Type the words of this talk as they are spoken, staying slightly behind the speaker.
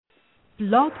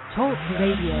Blog Talk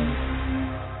Radio.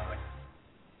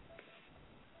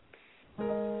 I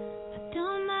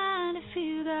don't mind if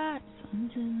you got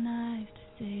something nice to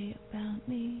say about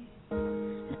me.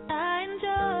 And I enjoy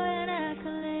an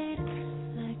accolade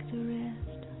like the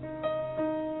rest.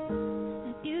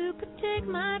 And you could take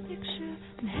my picture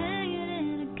and hang it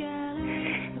in a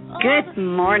gallery. Good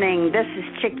morning. This is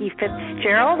Chickie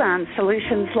Fitzgerald on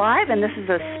Solutions Live, and this is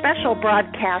a special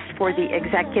broadcast for the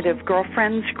Executive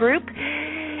Girlfriends Group.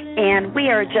 And we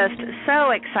are just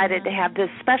so excited to have this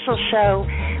special show,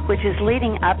 which is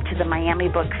leading up to the Miami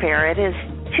Book Fair. It is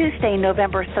Tuesday,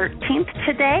 November 13th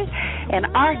today, and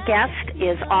our guest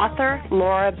is author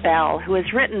Laura Bell, who has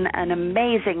written an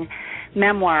amazing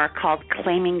memoir called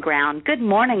Claiming Ground. Good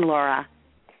morning, Laura.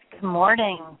 Good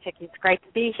morning, Chickie. It's great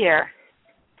to be here.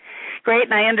 Great,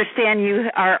 and I understand you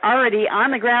are already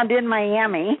on the ground in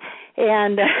Miami,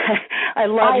 and I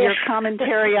love your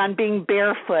commentary on being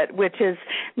barefoot, which is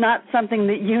not something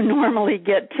that you normally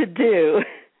get to do.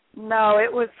 No,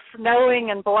 it was snowing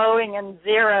and blowing and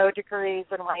 0 degrees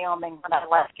in Wyoming when I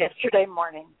left yesterday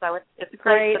morning, so it's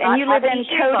great. And you live in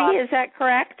Cody, is that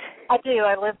correct? I do.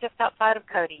 I live just outside of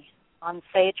Cody on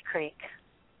Sage Creek.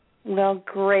 Well,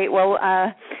 great. Well,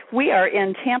 we are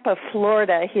in Tampa,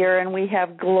 Florida here, and we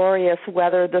have glorious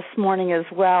weather this morning as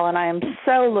well, and I am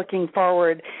so looking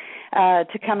forward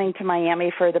to coming to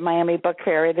Miami for the Miami Book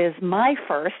Fair. It is my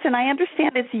first, and I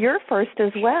understand it's your first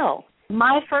as well.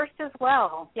 My first as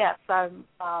well, yes.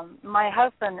 My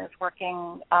husband is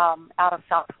working out of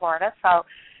South Florida, so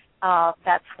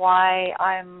that's why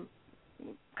I'm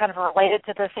kind of related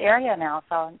to this area now,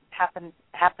 so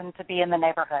happen to be in the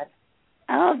neighborhood.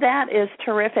 Oh, that is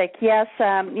terrific. Yes,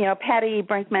 Patty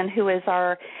Brinkman, who is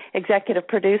our executive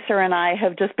producer, and I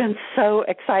have just been so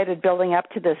excited building up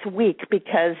to this week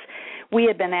because we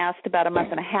had been asked about a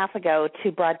month and a half ago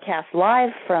to broadcast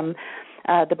live from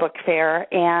the book fair.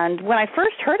 And when I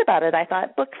first heard about it, I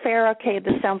thought, book fair, okay,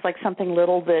 this sounds like something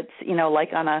little that's, like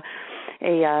on a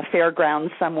fairground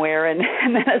somewhere. And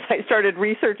then as I started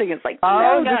researching, it's like,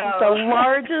 no, this is the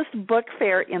largest book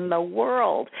fair in the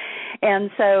world. And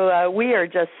so we are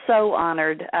just so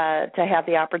honored to have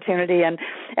the opportunity. And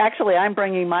actually, I'm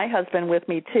bringing my husband with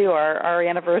me, too. Our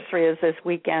anniversary is this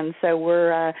weekend, so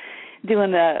we're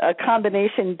doing a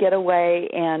combination getaway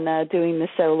and doing the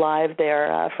show live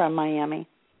there from Miami.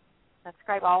 That's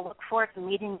great. Well, I'll look forward to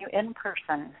meeting you in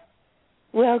person.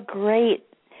 Well, great.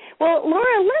 Well,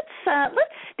 Laura,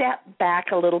 let's step back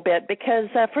a little bit because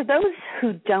for those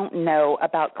who don't know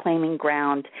about Claiming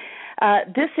Ground,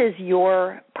 this is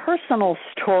your personal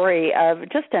story of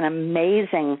just an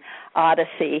amazing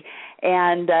odyssey.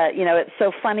 And, it's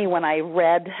so funny when I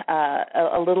read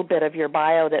a little bit of your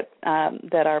bio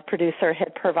that our producer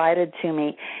had provided to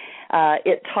me.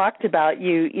 It talked about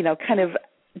you, kind of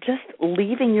just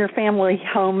leaving your family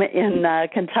home in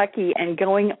Kentucky and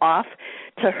going off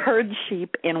to herd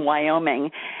sheep in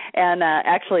Wyoming. And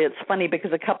actually, it's funny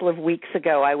because a couple of weeks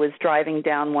ago I was driving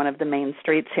down one of the main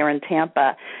streets here in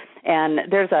Tampa, and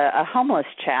there's a homeless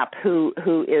chap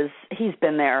he's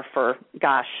been there for,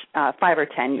 5 or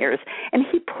 10 years, and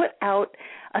he put out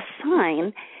a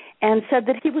sign and said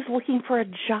that he was looking for a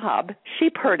job,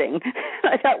 sheep herding.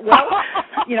 I thought, well,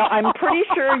 I'm pretty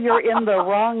sure you're in the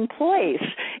wrong place.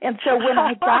 And so when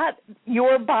I got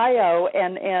your bio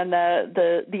and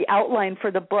the outline for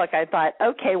the book, I thought,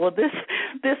 okay, well, this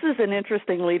is an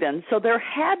interesting lead-in. So there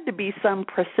had to be some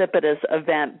precipitous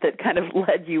event that kind of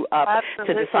led you up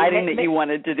to deciding that you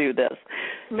wanted to do this.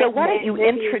 So why don't you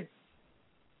introduce?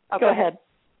 Go ahead.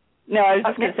 No, I was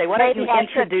just going to say, why don't you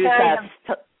introduce us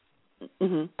to?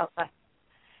 Mm-hmm. Okay.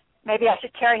 Maybe I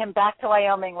should carry him back to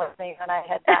Wyoming with me when I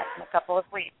head back in a couple of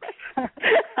weeks.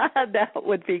 That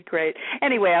would be great.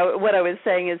 Anyway, what I was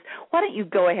saying is, why don't you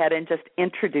go ahead and just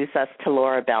introduce us to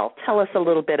Laura Bell? Tell us a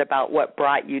little bit about what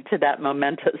brought you to that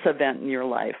momentous event in your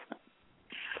life.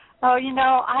 Oh,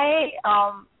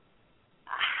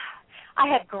 I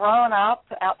had grown up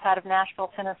outside of Nashville,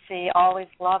 Tennessee, always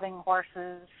loving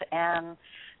horses and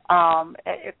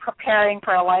preparing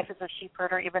for a life as a sheep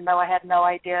herder, even though I had no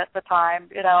idea at the time.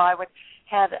 I would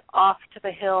head off to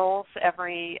the hills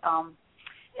every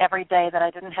day that I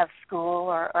didn't have school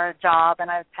or a job,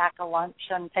 and I would pack a lunch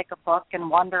and take a book and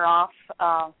wander off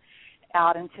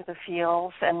out into the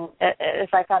fields. And as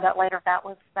I found out later, that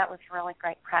was really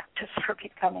great practice for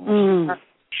becoming a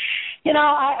sheep herder.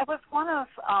 I was one of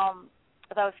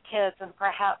those kids, and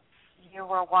perhaps you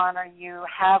were one or you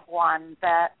have one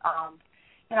that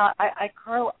I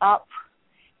grew up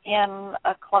in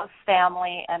a close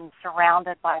family and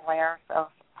surrounded by layers of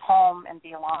home and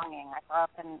belonging. I grew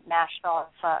up in Nashville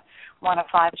as one of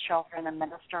 5 children, a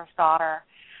minister's daughter.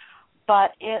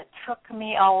 But it took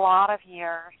me a lot of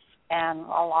years and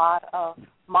a lot of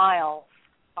miles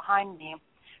behind me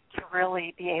to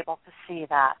really be able to see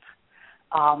that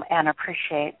and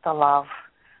appreciate the love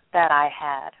that I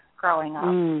had growing up.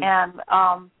 And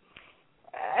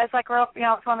as I grew up, I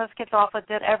was one of those kids who also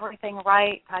did everything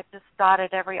right. I just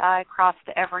dotted every I, crossed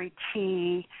every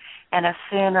T, and as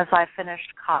soon as I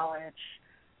finished college,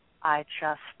 I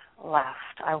just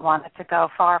left. I wanted to go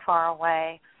far, far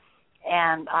away,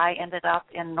 and I ended up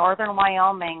in northern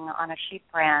Wyoming on a sheep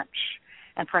ranch.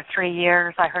 And for 3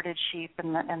 years, I herded sheep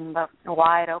in the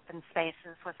wide open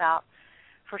spaces without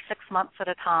for 6 months at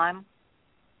a time,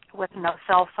 with no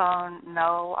cell phone,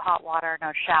 no hot water,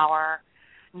 no shower,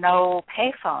 no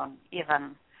payphone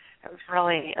even. It was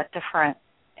really a different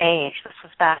age. This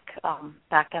was back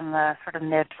in the sort of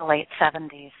mid to late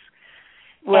 70s.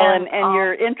 Well, and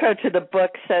your intro to the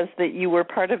book says that you were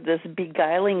part of this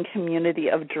beguiling community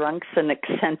of drunks and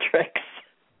eccentrics.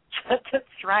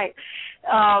 That's right.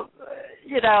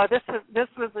 This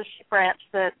was a sheep ranch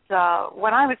that,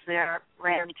 when I was there,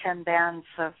 ran 10 bands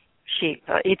of sheep,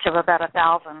 each of about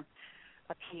 1,000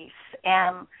 apiece.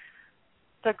 And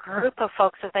the group of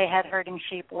folks that they had herding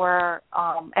sheep were,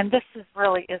 and this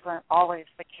really isn't always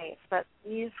the case, but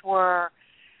these were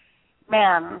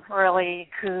men, really,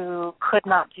 who could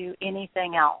not do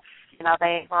anything else.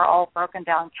 They were all broken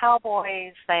down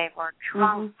cowboys. They were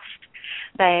drunk.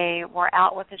 They were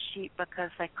out with the sheep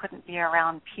because they couldn't be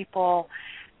around people.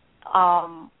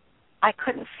 I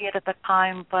couldn't see it at the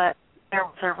time, but there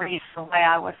was a reason why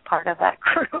I was part of that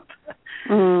group.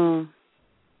 And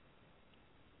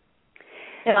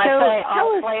I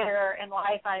say later in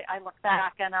life, I look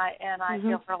back and I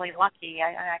feel really lucky.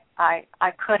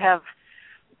 I could have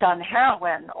done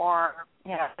heroin or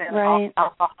been an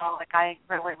alcoholic. I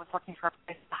really was looking for a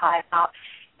place to hide out,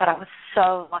 but I was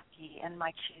so lucky in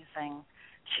my choosing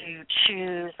to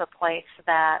choose a place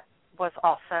that was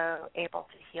also able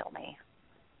to heal me.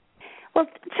 Well,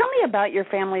 tell me about your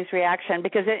family's reaction,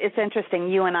 because it's interesting.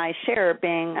 You and I share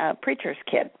being a preacher's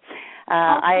kid.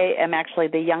 I am actually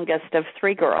the youngest of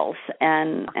 3 girls,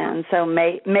 and so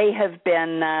may have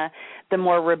been the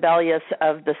more rebellious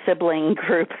of the sibling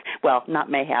group. Well, not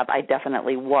may have, I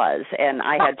definitely was. And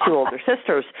I had 2 older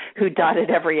sisters who dotted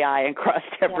every I and crossed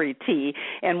every T,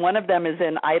 and one of them is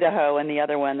in Idaho, and the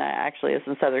other one actually is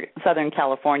in Southern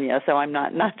California, so I'm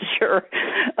not sure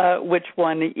which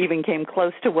one even came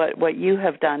close to what you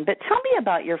have done. But tell me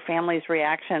about your family's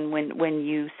reaction when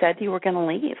you said you were going to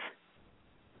leave.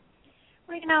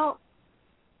 Well,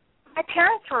 my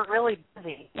parents were really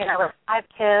busy, with 5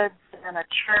 kids and a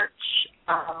church.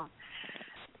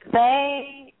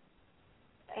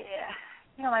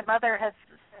 My mother has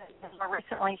said more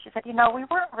recently, she said, we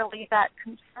weren't really that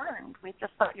concerned. We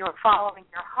just thought you were following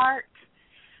your heart.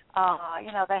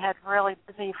 They had really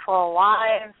busy, full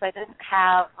lives. They didn't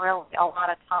have really a lot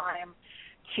of time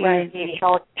to be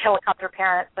helicopter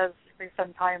parents as we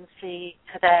sometimes see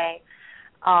today.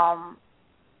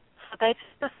 So they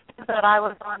just knew that I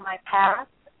was on my path,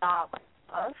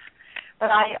 but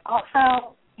I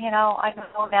also, I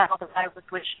know now that I was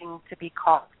wishing to be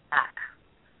called back.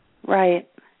 Right.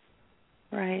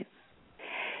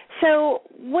 So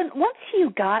once you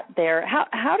got there,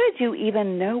 how did you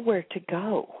even know where to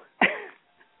go?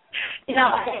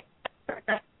 I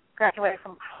graduated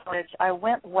from college. I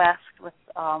went west with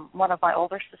one of my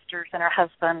older sisters and her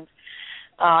husband.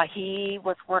 He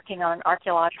was working on an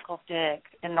archaeological dig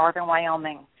in northern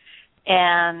Wyoming,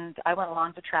 and I went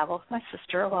along to travel with my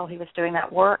sister while he was doing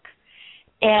that work.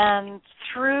 And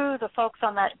through the folks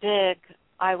on that dig,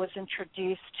 I was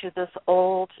introduced to this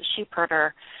old sheep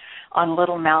herder on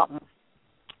Little Mountain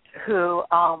who,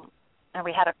 and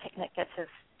we had a picnic at his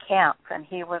camp, and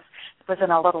he was in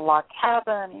a little log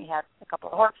cabin. He had a couple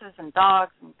of horses and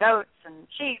dogs and goats and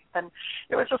sheep, and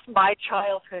it was just my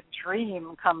childhood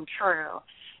dream come true.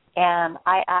 And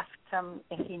I asked him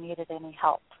if he needed any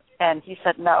help, and he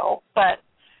said no, but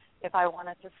if I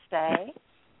wanted to stay,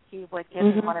 he would give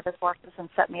me one of his horses and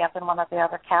set me up in one of the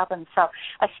other cabins. So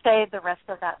I stayed the rest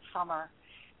of that summer,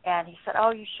 and he said,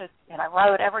 you should, and I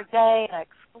rode every day, and I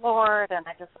explored, and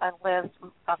I lived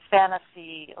a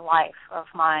fantasy life of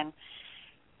mine.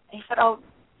 And he said,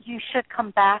 you should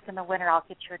come back in the winter, I'll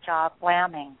get you a job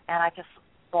lambing. And I just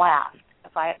laughed.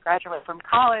 If I had graduated from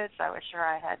college, I was sure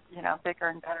I had, bigger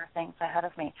and better things ahead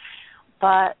of me.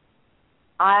 But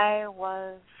I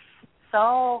was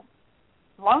so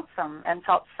lonesome and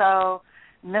felt so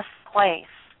misplaced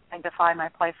and to find my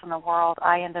place in the world.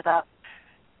 I ended up,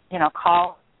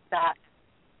 called back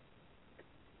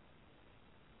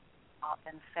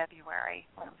in February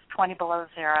when it was 20 below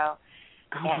zero.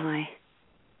 Oh, my.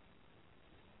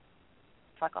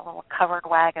 like a little covered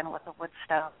wagon with a wood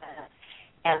stove in it.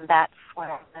 And that's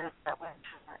where I lived that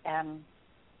winter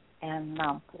and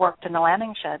worked in the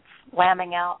lambing sheds,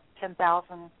 lambing out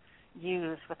 10,000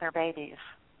 ewes with their babies.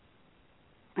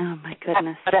 Oh, my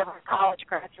goodness. That's what every college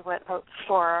graduate hopes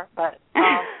for, but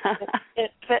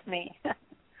it fit me.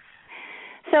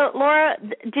 So, Laura,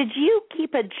 did you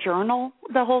keep a journal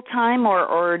the whole time,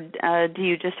 or do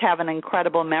you just have an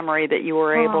incredible memory that you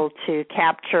were able to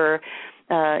capture,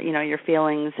 your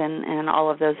feelings and all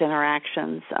of those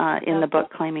interactions in the book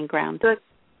Claiming Ground?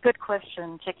 Good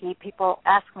question, Chicky. People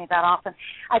ask me that often.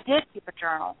 I did keep a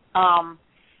journal,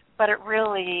 but it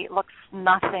really looks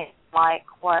nothing like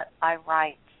what I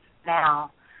write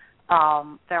now.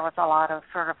 There was a lot of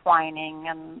sort of whining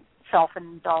and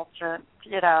self-indulgent,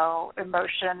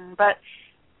 emotion, but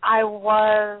I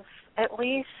was at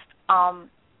least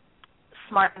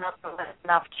smart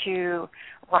enough to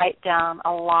write down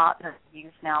a lot of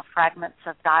use now, fragments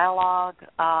of dialogue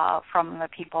from the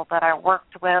people that I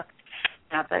worked with,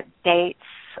 the dates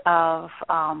of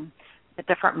the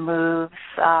different moves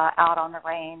out on the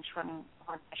range when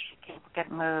the sheep get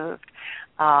moved,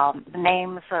 the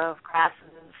names of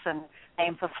grasses and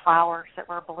names of flowers that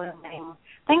were blooming,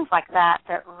 things like that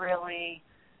really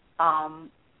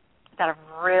that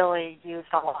I've really used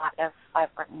a lot as I've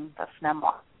written this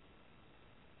memoir.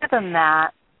 Other than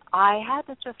that, I had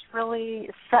to just really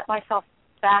set myself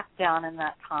back down in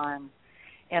that time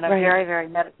in a very, very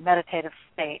meditative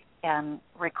state and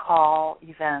recall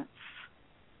events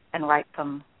and write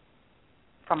them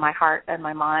from my heart and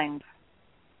my mind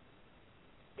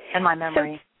and my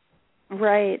memory.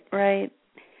 Right.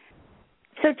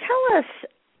 So tell us,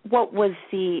 what was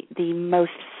the most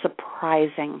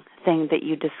surprising thing that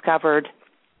you discovered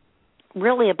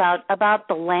really about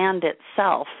the land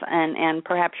itself and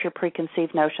perhaps your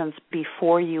preconceived notions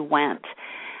before you went?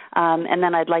 And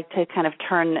then I'd like to kind of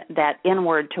turn that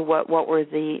inward to what were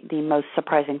the most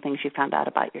surprising things you found out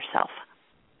about yourself.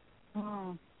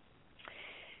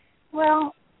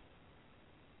 Well,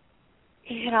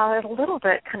 they're a little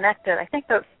bit connected. I think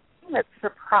the thing that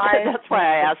surprised That's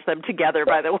why I asked them together,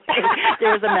 by the way.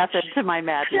 There was a method to my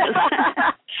madness.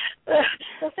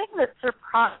 The thing that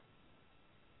surprised.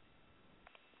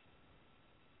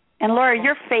 And Laura,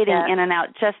 you're fading in and out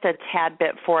just a tad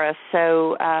bit for us,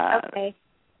 so. Okay.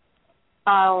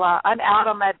 I'm out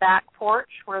on my back porch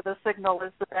where the signal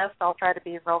is the best. I'll try to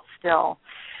be real still.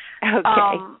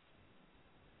 Okay.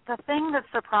 The thing that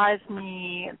surprised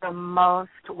me the most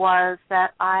was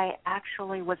that I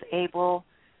actually was able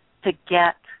to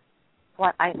get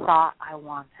what I thought I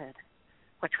wanted,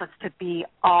 which was to be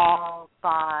all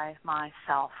by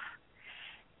myself.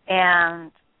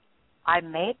 And I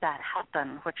made that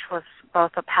happen, which was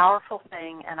both a powerful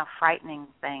thing and a frightening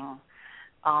thing.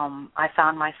 I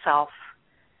found myself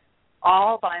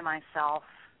all by myself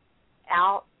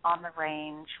out on the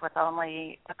range with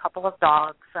only a couple of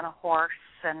dogs and a horse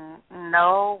and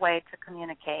no way to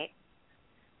communicate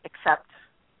except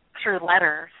through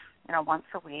letters, once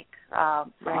a week.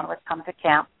 Someone would come to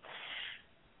camp.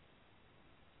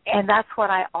 And that's what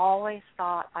I always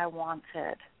thought I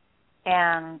wanted.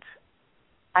 And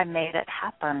I made it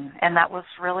happen. And that was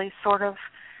really sort of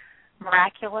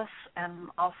miraculous and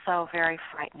also very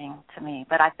frightening to me.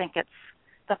 But I think it's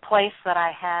the place that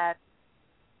I had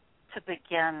to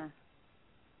begin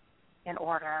in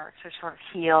order to sort of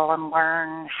heal and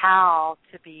learn how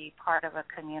to be part of a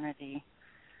community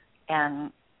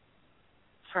and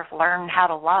sort of learn how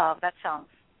to love. That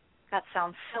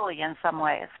sounds silly in some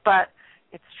ways, but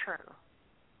it's true.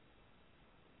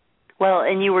 Well,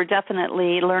 and you were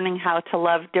definitely learning how to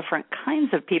love different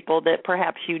kinds of people that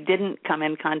perhaps you didn't come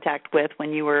in contact with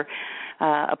when you were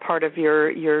a part of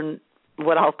your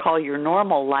what I'll call your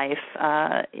normal life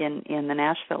in the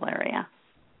Nashville area.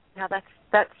 Yeah,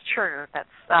 that's true.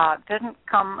 That's didn't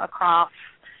come across,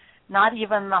 not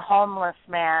even the homeless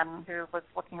man who was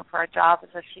looking for a job as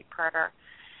a sheep herder.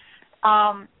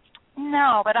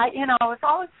 No, but I was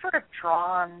always sort of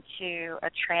drawn to a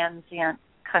transient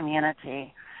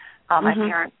community. My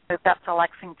parents moved up to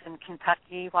Lexington,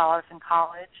 Kentucky while I was in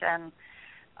college, and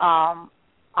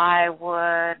I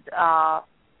would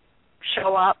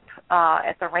show up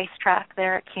at the racetrack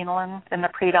there at Keeneland in the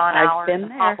pre-dawn hours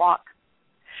and hot walk.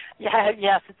 Yeah,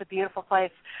 yes, it's a beautiful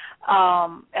place.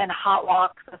 And hot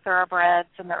walk the thoroughbreds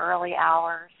in the early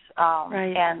hours.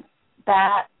 And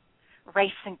that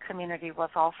racing community was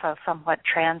also somewhat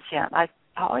transient. I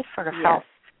always sort of felt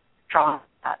drawn to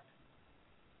that.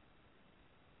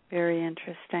 Very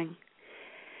interesting.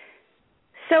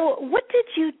 So what did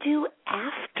you do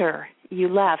after you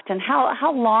left, and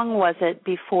how long was it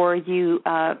before you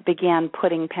began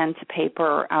putting pen to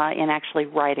paper in actually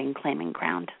writing Claiming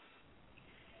Ground?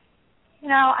 You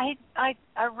know, I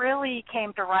really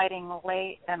came to writing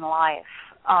late in life,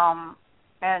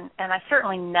 and I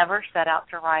certainly never set out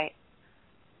to write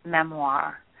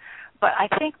memoir. But I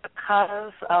think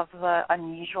because of the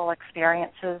unusual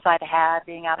experiences I'd had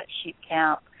being out at sheep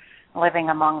camp, living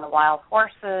among the wild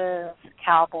horses,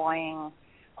 cowboying,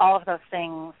 all of those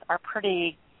things are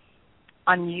pretty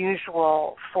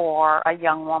unusual for a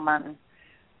young woman.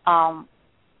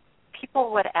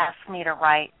 People would ask me to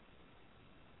write,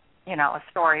 you know, a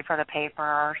story for the paper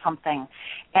or something,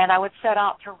 and I would set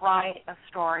out to write a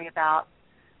story about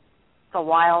the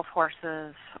wild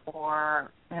horses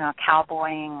or, you know,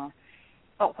 cowboying.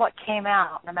 But what came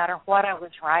out, no matter what I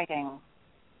was writing,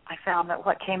 I found that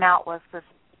what came out was this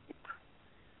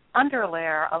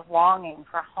underlayer of longing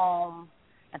for home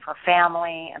and for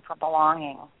family and for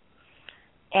belonging.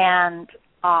 And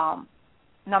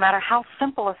no matter how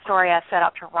simple a story I set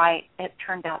out to write, it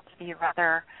turned out to be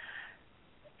rather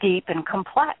deep and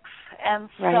complex. And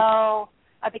so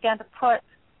I began to put,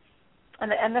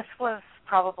 and this was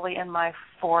probably in my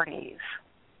 40s,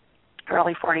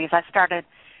 early 40s, I started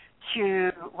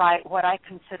to write what I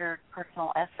considered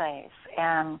personal essays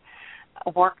and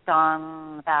worked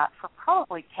on that for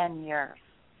probably 10 years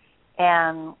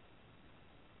and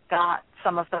got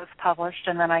some of those published,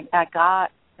 and then I got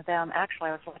them, actually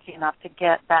I was lucky enough to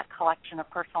get that collection of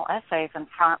personal essays in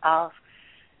front of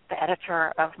the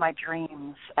editor of my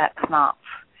dreams at Knopf.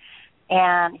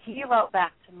 And he wrote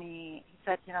back to me, he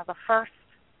said, you know, the first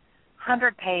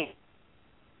 100 pages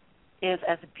is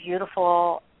as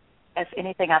beautiful as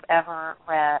anything I've ever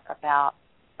read about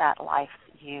that life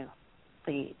that you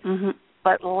lead. Mm-hmm.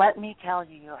 But let me tell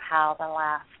you how the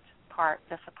last part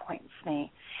disappoints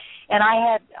me. And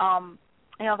I had,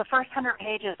 you know, the first 100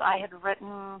 pages I had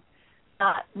written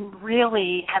not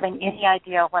really having any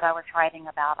idea what I was writing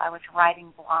about. I was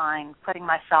writing blind, putting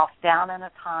myself down in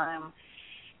a time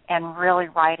and really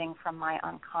writing from my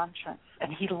unconscious.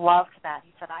 And he loved that.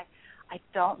 He said, I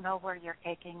don't know where you're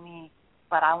taking me,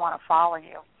 but I want to follow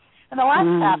you. And the last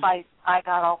step, I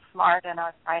got all smart and I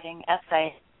was writing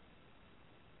essays.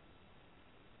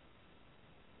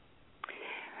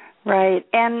 Right.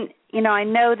 And, you know, I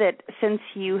know that since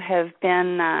you have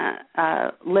been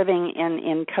living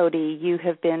in Cody, you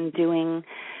have been doing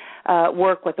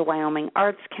work with the Wyoming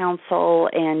Arts Council,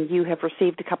 and you have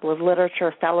received a couple of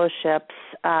literature fellowships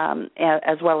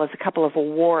as well as a couple of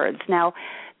awards. Now,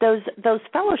 those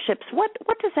fellowships, what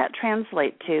does that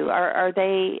translate to? Are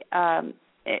they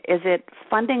is it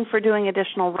funding for doing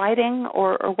additional writing,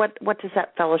 or what does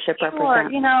that fellowship represent? Sure.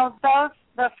 You know,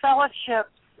 the fellowships,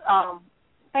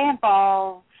 they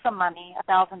involve some money,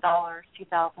 $1,000,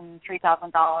 $2,000,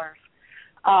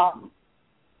 $3,000.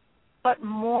 But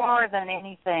more than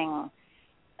anything,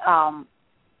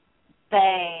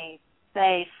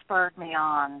 they spurred me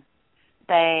on.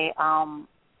 They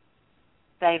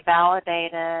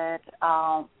validated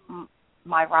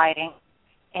my writing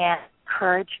and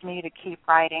encouraged me to keep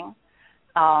writing.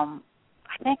 I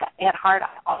think at heart I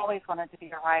always wanted to be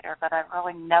a writer, but I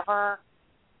really never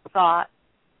thought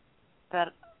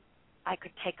that I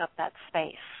could take up that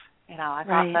space. You know, I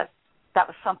thought that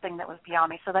was something that was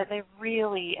beyond me. So that they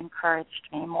really encouraged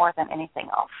me more than anything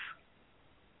else.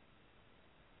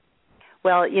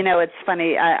 Well, you know, it's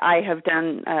funny. I have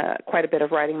done quite a bit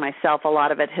of writing myself. A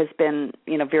lot of it has been,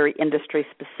 you know, very industry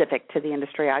specific to the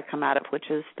industry I come out of, which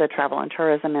is the travel and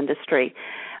tourism industry.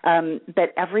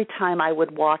 But every time I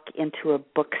would walk into a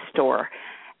bookstore,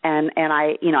 and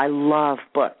I, you know, I love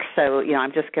books. So, you know,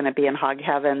 I'm just going to be in hog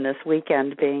heaven this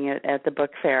weekend being at the book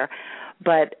fair.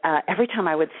 But every time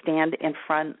I would stand in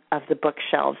front of the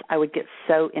bookshelves, I would get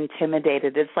so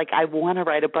intimidated. It's like, I want to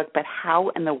write a book, but how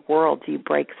in the world do you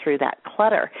break through that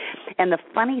clutter? And the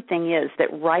funny thing is that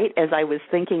right as I was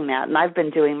thinking that, and I've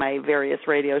been doing my various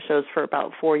radio shows for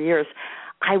about 4 years,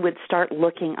 I would start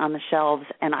looking on the shelves,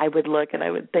 and I would look, and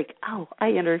I would think, oh, I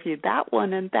interviewed that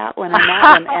one and that one and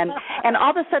that one. And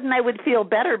all of a sudden I would feel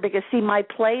better because, see, my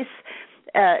place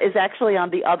is actually on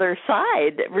the other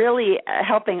side, really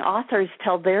helping authors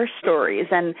tell their stories.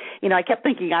 And, you know, I kept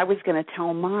thinking I was going to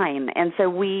tell mine. And so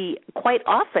we quite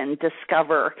often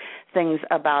discover things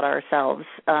about ourselves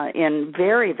in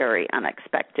very, very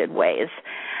unexpected ways.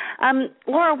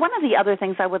 Laura, one of the other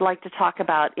things I would like to talk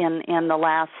about in the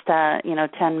last,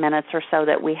 10 minutes or so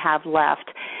that we have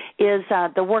left is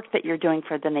the work that you're doing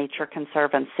for the Nature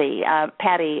Conservancy.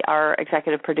 Patty, our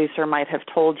executive producer, might have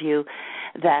told you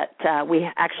that we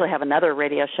actually have another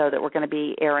radio show that we're going to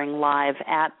be airing live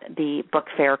at the book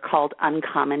fair called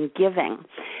Uncommon Giving.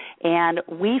 And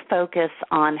we focus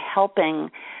on helping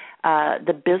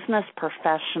the business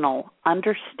professional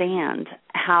understand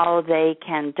how they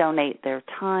can donate their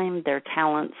time, their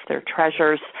talents, their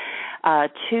treasures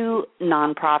to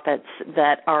nonprofits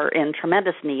that are in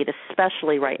tremendous need,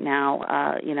 especially right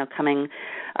now, coming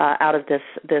out of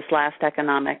this last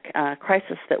economic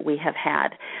crisis that we have had.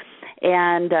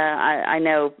 And I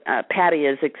know Patty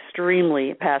is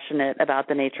extremely passionate about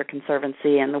the Nature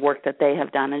Conservancy and the work that they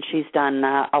have done, and she's done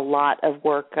a lot of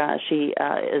work. She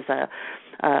is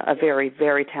a very,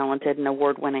 very talented and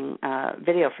award-winning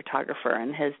video photographer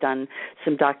and has done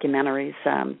some documentaries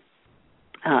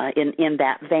in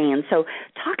that vein. So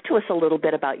talk to us a little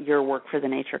bit about your work for the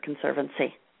Nature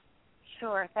Conservancy.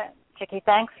 Sure. Chicky,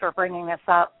 thanks for bringing this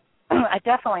up. I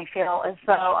definitely feel as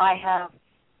though I have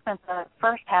spent the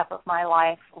first half of my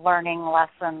life learning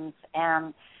lessons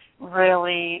and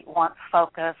really want to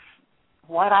focus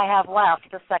what I have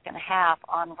left, the second half,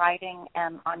 on writing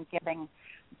and on giving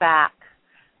back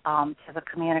to the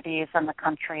communities and the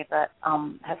country that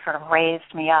has sort of raised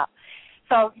me up.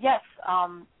 So, yes,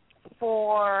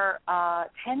 for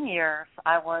 10 years,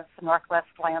 I was the Northwest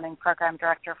Landing Program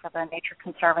Director for the Nature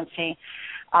Conservancy.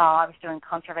 I was doing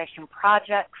conservation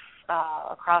projects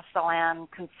across the land,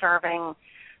 conserving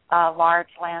large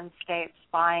landscapes,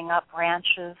 buying up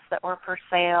ranches that were for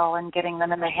sale and getting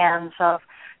them in the hands of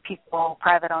people,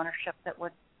 private ownership that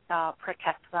would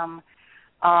protect them.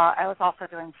 I was also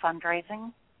doing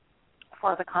fundraising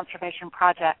for the conservation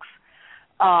projects,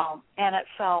 and it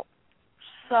felt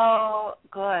so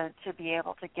good to be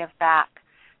able to give back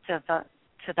to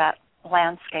that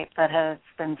landscape that has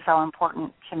been so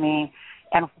important to me,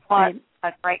 and what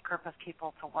a great group of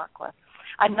people to work with.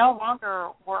 I no longer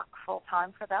work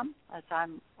full-time for them, as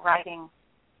I'm writing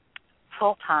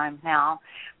full-time now,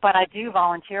 but I do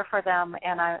volunteer for them,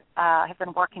 and I have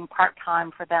been working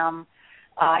part-time for them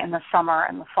in the summer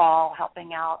and the fall,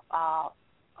 helping out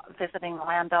visiting the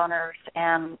landowners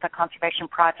and the conservation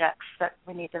projects that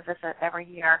we need to visit every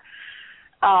year.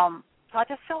 So I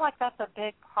just feel like that's a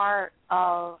big part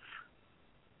of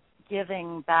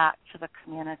giving back to the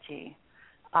community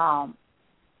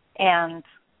and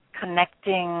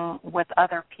connecting with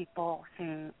other people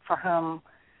for whom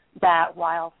that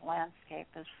wild landscape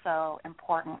is so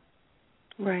important.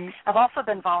 Right. I've also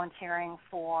been volunteering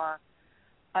for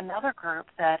another group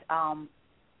that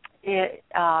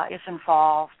is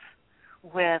involved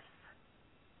with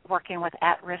working with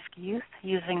at-risk youth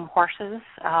using horses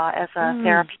as a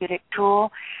therapeutic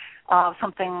tool,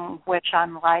 something which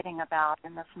I'm writing about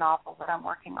in this novel that I'm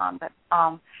working on. But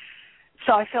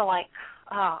so I feel like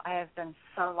I have been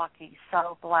so lucky,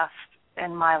 so blessed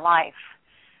in my life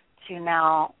to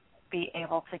now be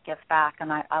able to give back,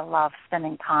 and I love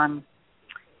spending time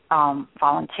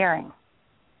volunteering.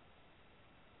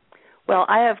 Well,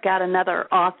 I have got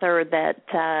another author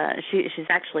that she's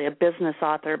actually a business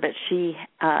author, but she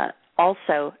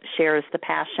also shares the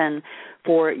passion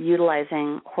for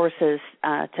utilizing horses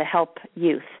to help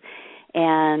youth.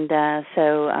 And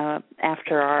so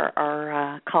after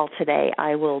our call today,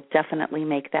 I will definitely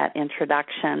make that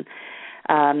introduction.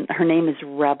 Her name is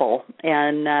Rebel,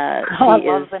 and she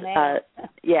is the name.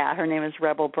 Her name is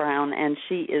Rebel Brown, and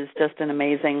she is just an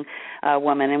amazing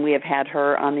woman, and we have had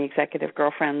her on the Executive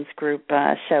Girlfriends Group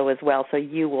show as well, so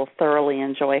you will thoroughly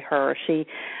enjoy her. She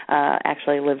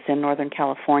actually lives in Northern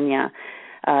California,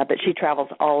 but she travels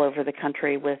all over the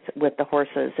country with the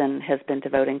horses and has been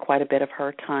devoting quite a bit of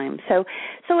her time. So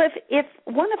if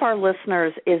one of our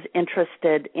listeners is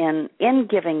interested in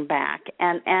giving back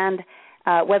and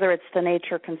whether it's the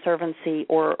Nature Conservancy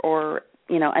or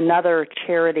another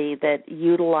charity that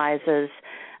utilizes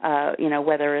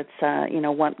whether it's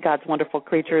God's wonderful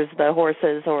creatures, the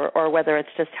horses, or whether it's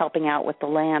just helping out with the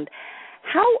land,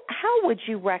 how would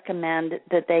you recommend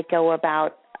that they go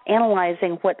about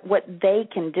analyzing what they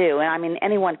can do? And I mean,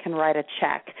 anyone can write a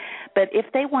check, but if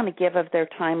they want to give of their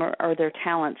time or their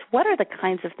talents, what are the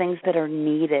kinds of things that are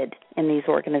needed in these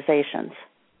organizations?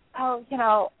 Oh,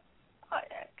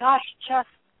 gosh, just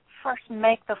first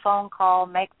make the phone call,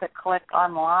 make the click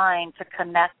online to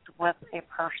connect with a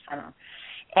person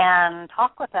and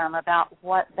talk with them about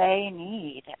what they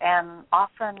need. And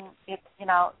often it's,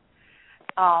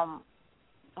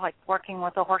 like working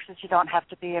with the horses, you don't have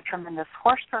to be a tremendous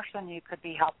horse person. You could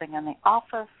be helping in the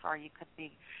office, or you could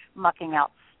be mucking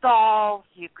out stalls.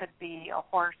 You could be a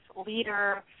horse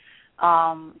leader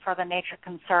for the Nature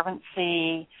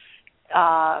Conservancy.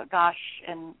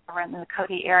 Around the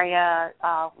Cody area,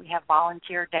 we have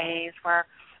volunteer days where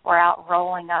we're out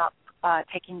rolling up,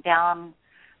 taking down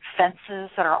fences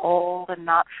that are old and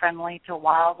not friendly to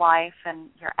wildlife, and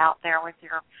you're out there with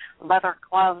your leather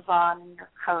gloves on and your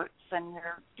coats and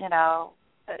you're,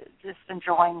 just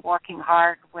enjoying working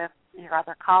hard with your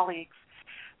other colleagues.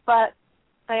 But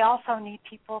they also need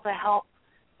people to help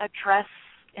address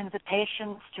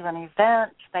invitations to an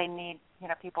event. They need,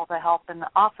 people to help in the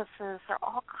offices. There are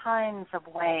all kinds of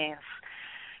ways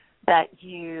that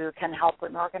you can help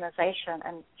an organization,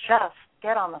 and just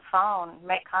get on the phone,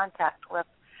 make contact with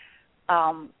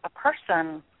a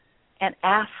person and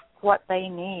ask what they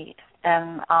need,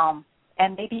 and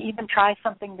maybe even try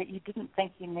something that you didn't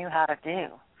think you knew how to do,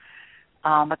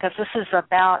 because this is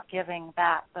about giving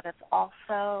back, but it's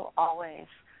also always,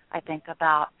 I think,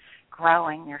 about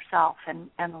growing yourself and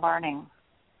learning.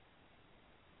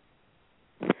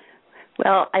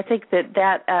 Well, I think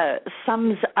that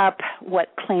sums up what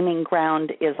claiming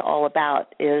ground is all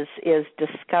about, is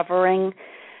discovering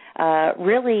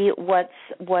really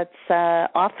what's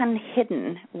often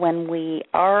hidden when we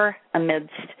are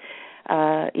amidst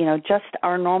just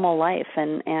our normal life,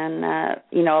 and a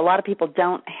lot of people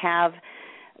don't have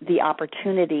the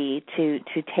opportunity to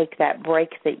take that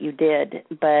break that you did.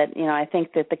 But I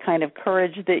think that the kind of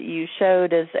courage that you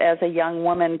showed as a young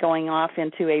woman going off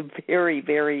into a very,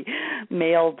 very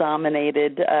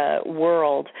male-dominated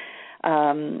world,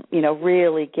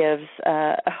 really gives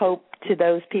hope to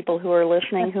those people who are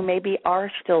listening who maybe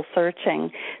are still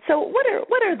searching. So what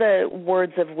are the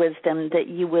words of wisdom that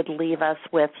you would leave us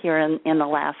with here in the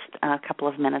last couple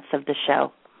of minutes of the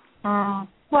show?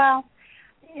 Well,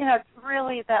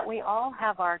 really that we all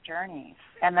have our journeys,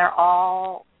 and they're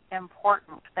all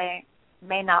important. They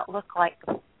may not look like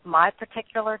my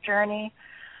particular journey,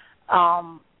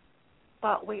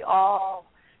 but we all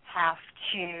have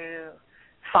to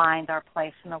find our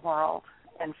place in the world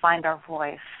and find our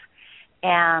voice.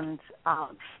 And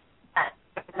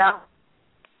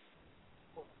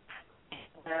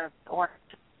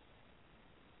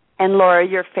And Laura,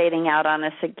 you're fading out on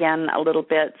us again a little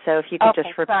bit, so if you could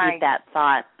just repeat that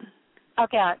thought.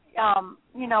 Okay.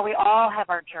 We all have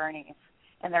our journeys,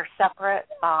 and they're separate,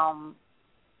 and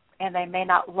they may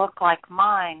not look like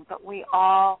mine, but we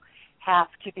all have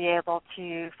to be able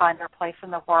to find our place in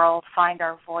the world, find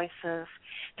our voices,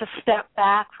 to step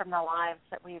back from the lives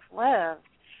that we've lived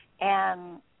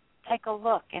and take a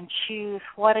look and choose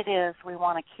what it is we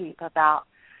want to keep about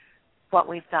what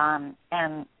we've done,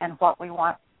 and what we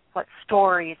want, what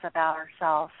stories about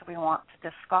ourselves we want to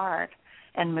discard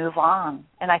and move on.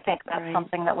 And I think that's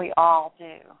something that we all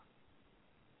do.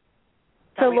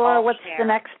 So, Laura, what's the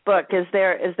next book? Is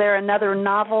there another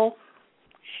novel?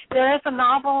 There is a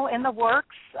novel in the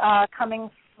works,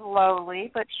 coming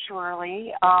slowly but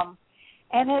surely, and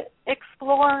it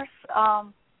explores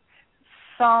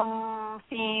some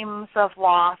themes of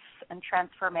loss and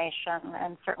transformation,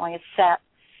 and certainly is set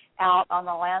out on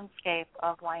the landscape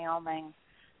of Wyoming.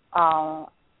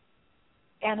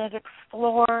 And it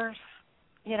explores,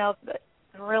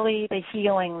 really the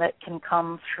healing that can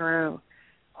come through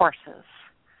horses.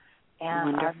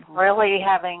 And Wonderful. I'm really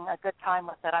having a good time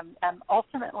with it. I'm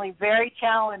ultimately very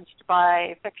challenged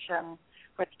by fiction,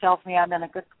 which tells me I'm in a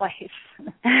good place.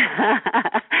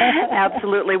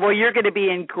 Absolutely. Well, you're going to be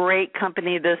in great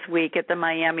company this week at the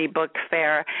Miami Book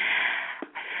Fair.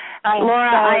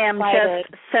 Laura, I am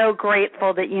just so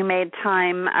grateful that you made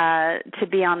time to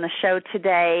be on the show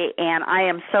today, and I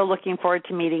am so looking forward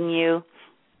to meeting you.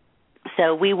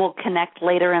 So we will connect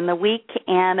later in the week.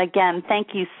 And again,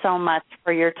 thank you so much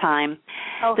for your time.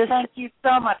 Thank you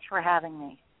so much for having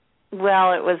me.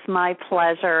 Well, it was my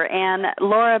pleasure. And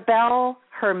Laura Bell,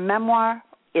 her memoir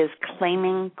is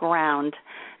Claiming Ground.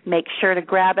 Make sure to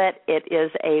grab it. It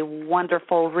is a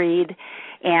wonderful read.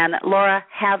 And Laura,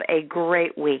 have a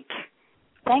great week.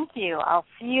 Thank you. I'll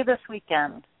see you this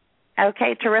weekend.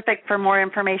 Okay, terrific. For more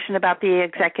information about the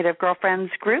Executive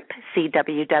Girlfriends Group, see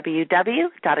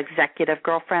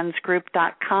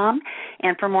www.executivegirlfriendsgroup.com.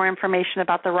 And for more information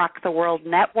about the Rock the World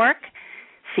Network,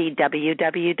 see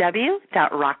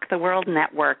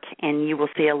www.rocktheworldnetwork. And you will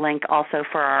see a link also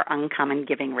for our Uncommon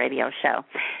Giving radio show.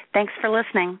 Thanks for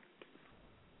listening.